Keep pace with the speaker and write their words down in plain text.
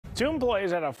Two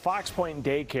employees at a Fox Point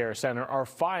daycare center are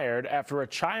fired after a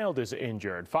child is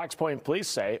injured. Fox Point police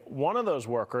say one of those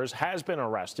workers has been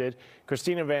arrested.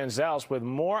 Christina Van Zels with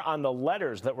more on the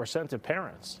letters that were sent to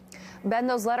parents. Ben,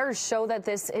 those letters show that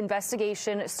this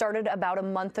investigation started about a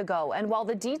month ago. And while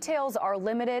the details are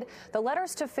limited, the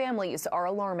letters to families are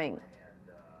alarming.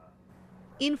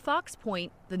 In Fox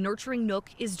Point, the Nurturing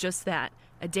Nook is just that,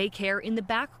 a daycare in the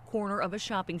back corner of a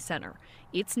shopping center.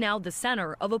 It's now the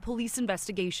center of a police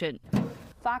investigation.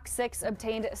 Fox 6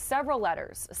 obtained several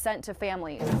letters sent to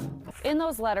families. In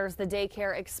those letters, the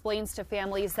daycare explains to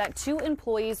families that two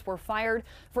employees were fired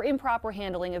for improper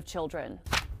handling of children.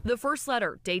 The first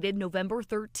letter, dated November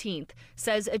 13th,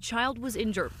 says a child was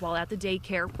injured while at the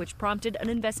daycare, which prompted an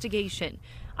investigation.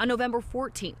 On November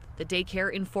 14th, the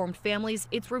daycare informed families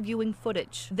it's reviewing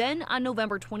footage. Then on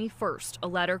November 21st, a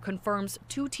letter confirms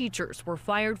two teachers were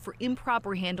fired for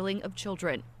improper handling of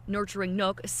children. Nurturing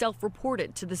Nook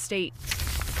self-reported to the state.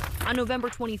 On November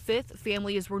 25th,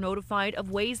 families were notified of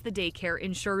ways the daycare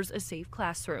ensures a safe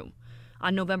classroom.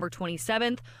 On November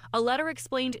 27th, a letter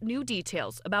explained new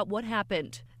details about what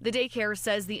happened. The daycare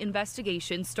says the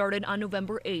investigation started on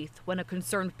November 8th when a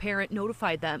concerned parent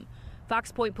notified them. Fox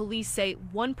Point police say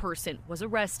one person was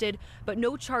arrested, but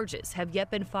no charges have yet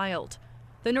been filed.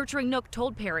 The Nurturing Nook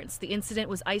told parents the incident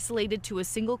was isolated to a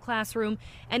single classroom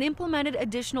and implemented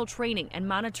additional training and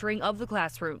monitoring of the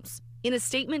classrooms. In a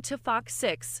statement to Fox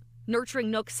 6,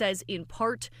 Nurturing Nook says, in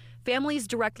part, families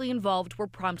directly involved were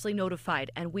promptly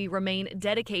notified, and we remain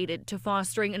dedicated to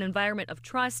fostering an environment of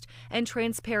trust and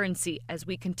transparency as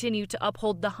we continue to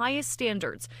uphold the highest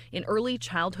standards in early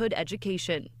childhood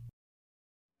education.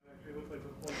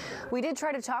 We did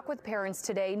try to talk with parents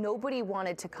today. Nobody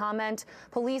wanted to comment.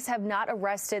 Police have not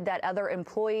arrested that other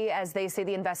employee, as they say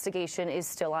the investigation is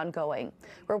still ongoing.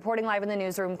 Reporting live in the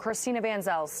newsroom, Christina Van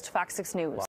Zelst, Fox 6 News.